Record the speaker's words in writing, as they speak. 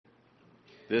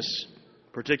This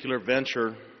particular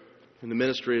venture in the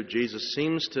ministry of Jesus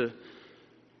seems to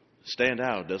stand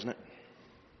out, doesn't it?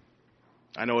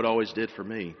 I know it always did for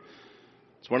me.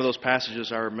 It's one of those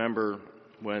passages I remember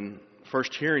when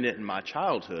first hearing it in my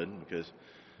childhood, because,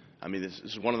 this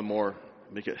is one of the more,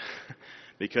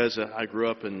 because I grew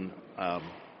up in a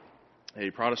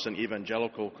Protestant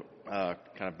evangelical kind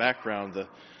of background,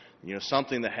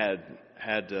 something that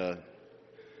had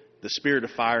the spirit of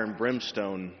fire and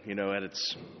brimstone, at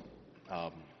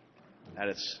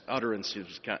its utterance.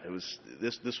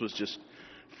 This was just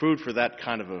food for that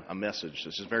kind of a message.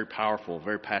 This is very powerful,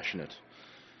 very passionate.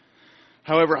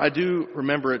 However, I do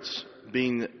remember it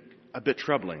being a bit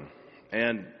troubling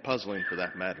and puzzling, for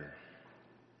that matter.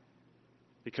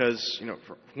 Because,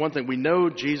 for one thing, we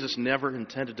know Jesus never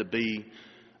intended to be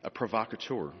a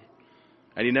provocateur.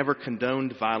 And he never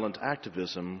condoned violent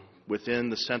activism within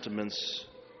the sentiments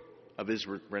of his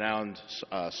renowned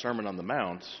Sermon on the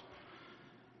Mount.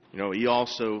 He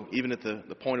also, even at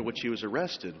the point at which he was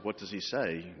arrested, what does he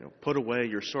say? Put away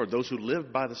your sword. Those who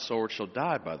live by the sword shall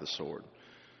die by the sword.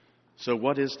 So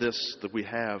what is this that we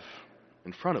have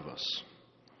in front of us?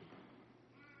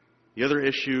 The other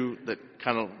issue that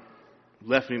kind of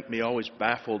left me always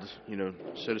baffled,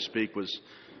 so to speak, was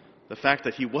the fact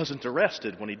that he wasn't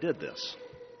arrested when he did this.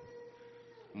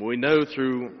 We know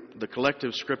through the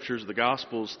collective scriptures of the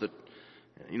Gospels that,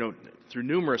 through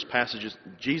numerous passages,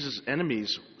 Jesus'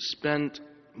 enemies spent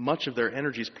much of their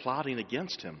energies plotting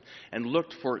against him and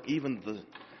looked for even the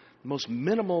most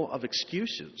minimal of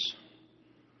excuses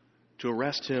to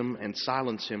arrest him and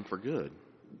silence him for good.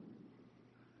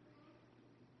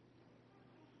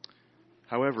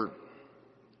 However,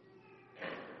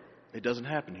 it doesn't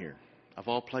happen here, of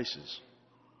all places.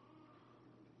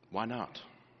 Why not?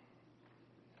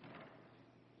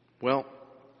 Well,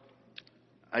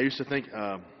 I used to think,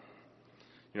 of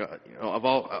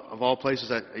all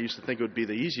places, I used to think it would be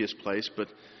the easiest place. But,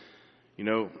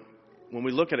 when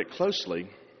we look at it closely,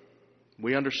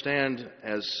 we understand,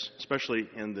 especially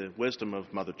in the wisdom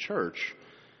of Mother Church,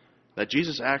 that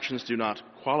Jesus' actions do not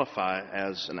qualify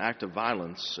as an act of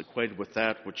violence equated with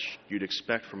that which you'd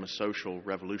expect from a social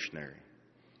revolutionary.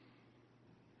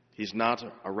 He's not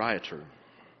a rioter,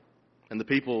 and the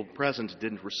people present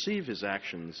didn't receive his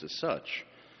actions as such.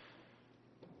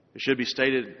 It should be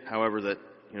stated, however, that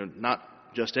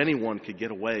not just anyone could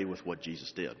get away with what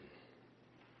Jesus did.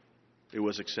 It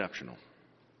was exceptional.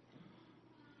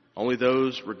 Only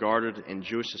those regarded in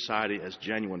Jewish society as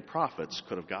genuine prophets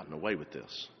could have gotten away with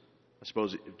this. I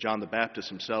suppose if John the Baptist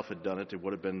himself had done it, it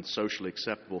would have been socially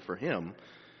acceptable for him.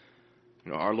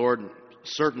 Our Lord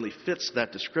certainly fits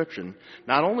that description,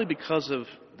 not only because of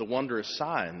the wondrous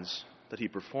signs that he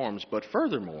performs, but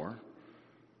furthermore,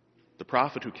 the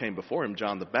prophet who came before him,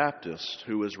 John the Baptist,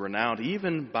 who was renowned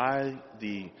even by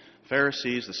the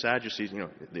Pharisees, the Sadducees,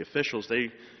 the officials,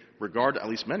 they regarded, at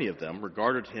least many of them,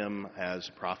 regarded him as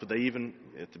a prophet. They even,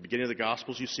 at the beginning of the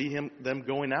Gospels, you see them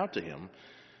going out to him.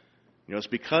 It's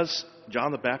because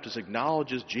John the Baptist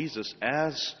acknowledges Jesus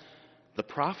as the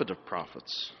prophet of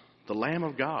prophets, the Lamb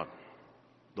of God,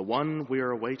 the one we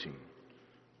are awaiting.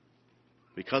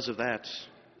 Because of that,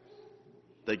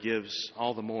 that gives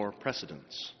all the more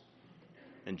precedence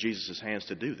in Jesus' hands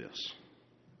to do this.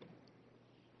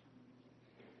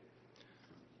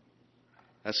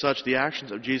 As such, the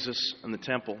actions of Jesus in the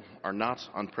temple are not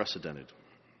unprecedented.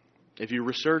 If you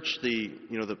research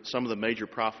some of the major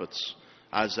prophets,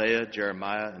 Isaiah,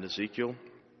 Jeremiah, and Ezekiel,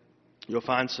 you'll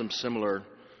find some similar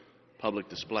public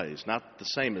displays. Not the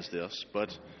same as this, but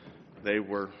they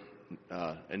were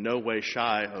in no way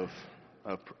shy of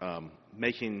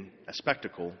making a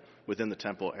spectacle within the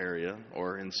temple area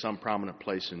or in some prominent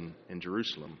place in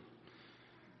Jerusalem.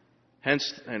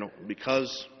 Hence,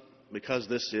 because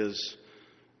this is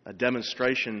a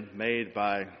demonstration made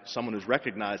by someone who's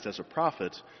recognized as a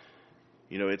prophet,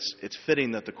 it's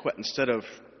fitting that instead of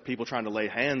people trying to lay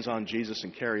hands on Jesus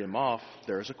and carry him off,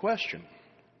 there is a question.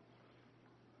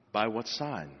 By what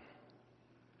sign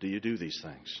do you do these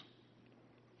things?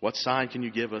 What sign can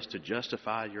you give us to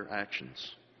justify your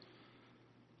actions?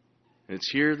 And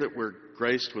it's here that we're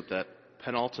graced with that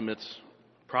penultimate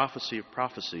prophecy of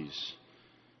prophecies.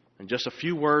 In just a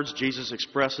few words, Jesus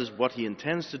expresses what he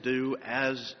intends to do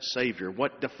as Savior,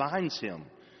 what defines him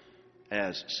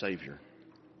as Savior,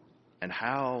 and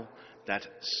how that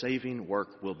saving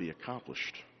work will be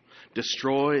accomplished.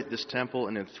 Destroy this temple,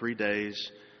 and in 3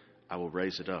 days I will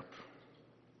raise it up.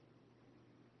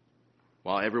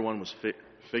 While everyone was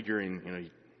figuring,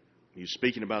 he's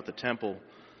speaking about the temple,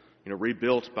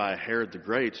 rebuilt by Herod the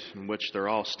Great, in which they're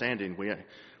all standing.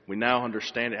 We now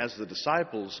understand, as the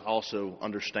disciples also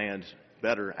understand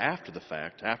better after the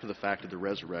fact of the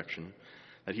resurrection,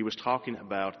 that he was talking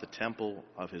about the temple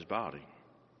of his body.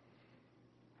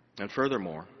 And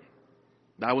furthermore,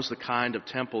 that was the kind of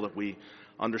temple that we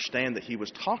understand that he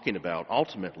was talking about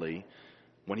ultimately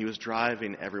when he was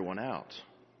driving everyone out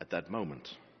at that moment.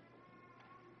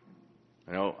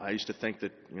 I used to think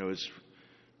that,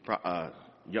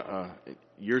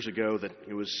 years ago, that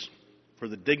it was for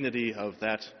the dignity of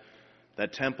that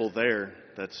temple there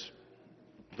that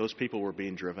those people were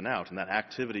being driven out, and that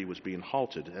activity was being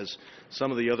halted. As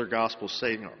some of the other Gospels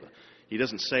say, he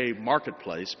doesn't say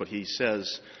marketplace, but he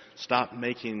says, "Stop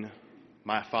making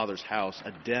my Father's house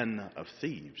a den of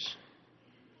thieves."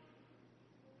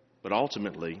 But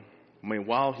ultimately,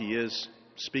 while he is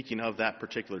speaking of that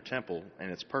particular temple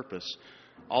and its purpose,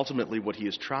 ultimately what he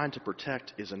is trying to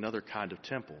protect is another kind of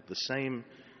temple, the same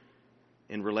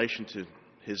in relation to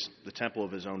the temple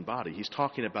of his own body. He's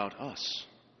talking about us.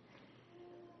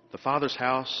 The Father's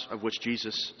house, of which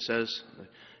Jesus says,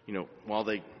 while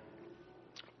they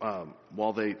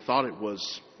thought it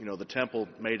was, the temple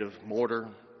made of mortar,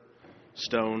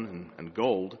 stone, and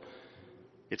gold,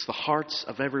 it's the hearts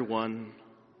of everyone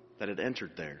that had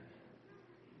entered there.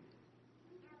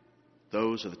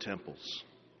 Those are the temples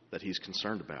that he's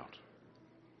concerned about.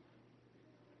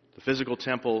 The physical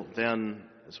temple, then,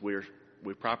 as we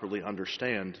properly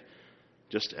understand,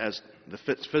 just as the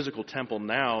physical temple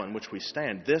now in which we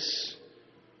stand, this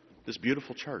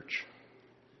beautiful church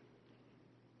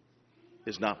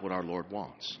is not what our Lord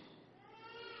wants.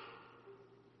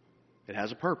 It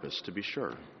has a purpose, to be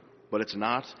sure, but it's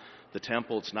not the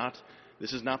temple.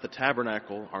 This is not the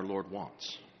tabernacle our Lord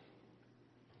wants.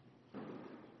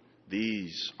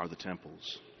 These are the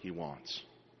temples he wants,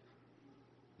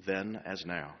 then as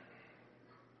now.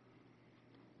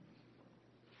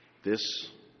 This,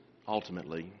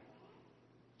 ultimately,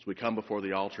 as we come before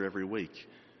the altar every week,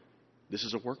 this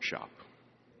is a workshop,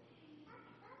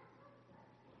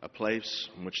 a place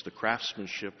in which the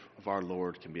craftsmanship of our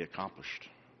Lord can be accomplished.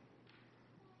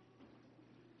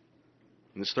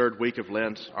 In this third week of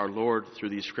Lent, our Lord, through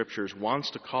these scriptures,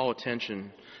 wants to call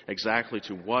attention exactly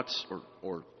to what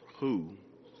or who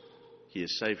he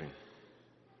is saving.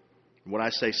 When I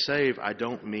say save, I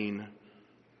don't mean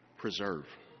preserve.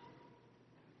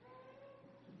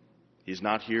 He's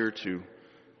not here to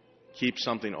keep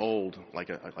something old like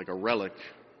a relic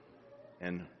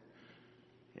and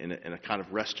in a kind of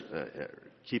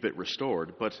keep it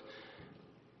restored. But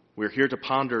we're here to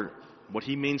ponder what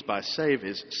he means by save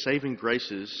is saving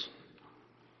graces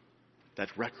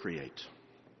that recreate,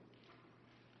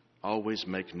 always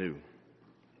make new.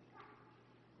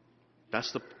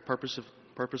 That's the purpose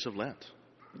of Lent.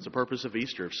 It's the purpose of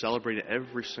Easter, of celebrating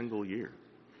every single year.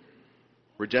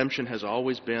 Redemption has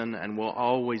always been and will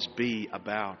always be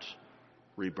about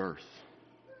rebirth,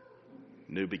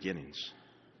 new beginnings.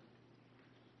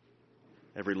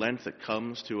 Every Lent that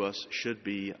comes to us should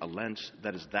be a Lent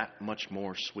that is that much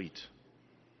more sweet,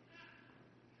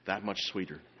 that much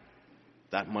sweeter,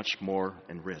 that much more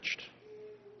enriched.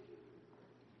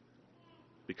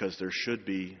 Because there should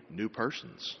be new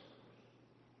persons,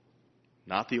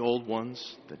 not the old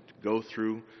ones that go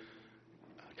through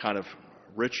kind of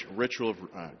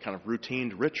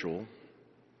routine ritual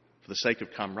for the sake of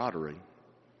camaraderie,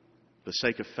 for the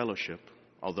sake of fellowship.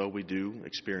 Although we do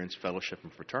experience fellowship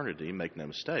and fraternity, make no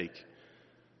mistake,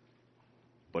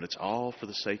 but it's all for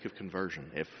the sake of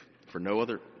conversion. If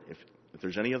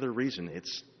there's any other reason,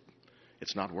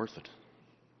 it's not worth it.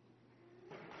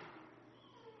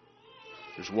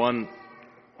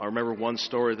 I remember one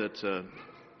story that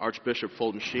Archbishop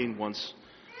Fulton Sheen once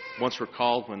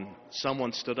recalled when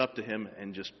someone stood up to him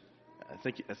and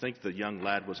I think the young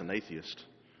lad was an atheist,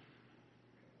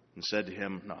 and said to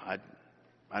him, "No,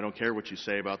 I don't care what you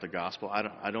say about the gospel.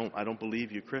 I don't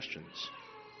believe you Christians."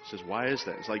 He says, "Why is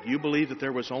that?" It's like, you believe that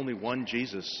there was only one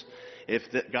Jesus.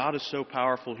 If that God is so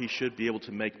powerful, he should be able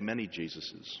to make many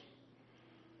Jesuses.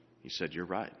 He said, "You're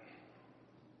right.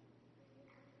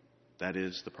 That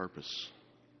is the purpose."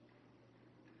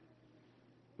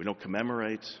 We don't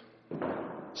commemorate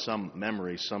some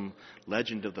memory, some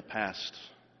legend of the past,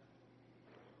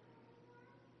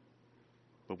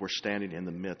 but we're standing in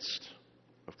the midst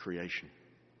of creation.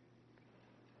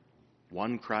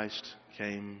 One Christ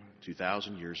came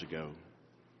 2,000 years ago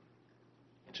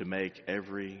to make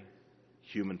every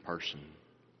human person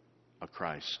a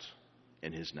Christ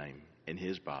in his name, in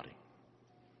his body.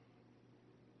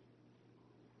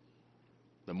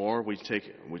 The more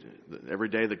every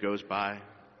day that goes by,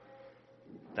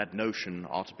 that notion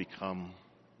ought to become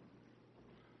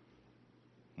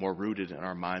more rooted in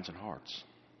our minds and hearts.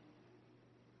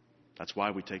 That's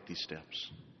why we take these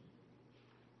steps.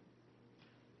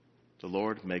 The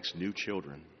Lord makes new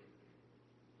children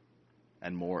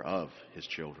and more of his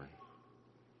children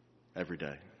every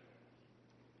day.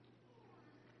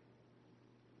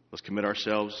 Let's commit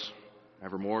ourselves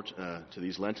evermore to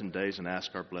these Lenten days and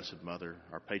ask our Blessed Mother,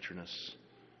 our patroness,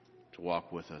 to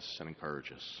walk with us and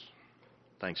encourage us.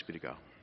 Thanks be to God.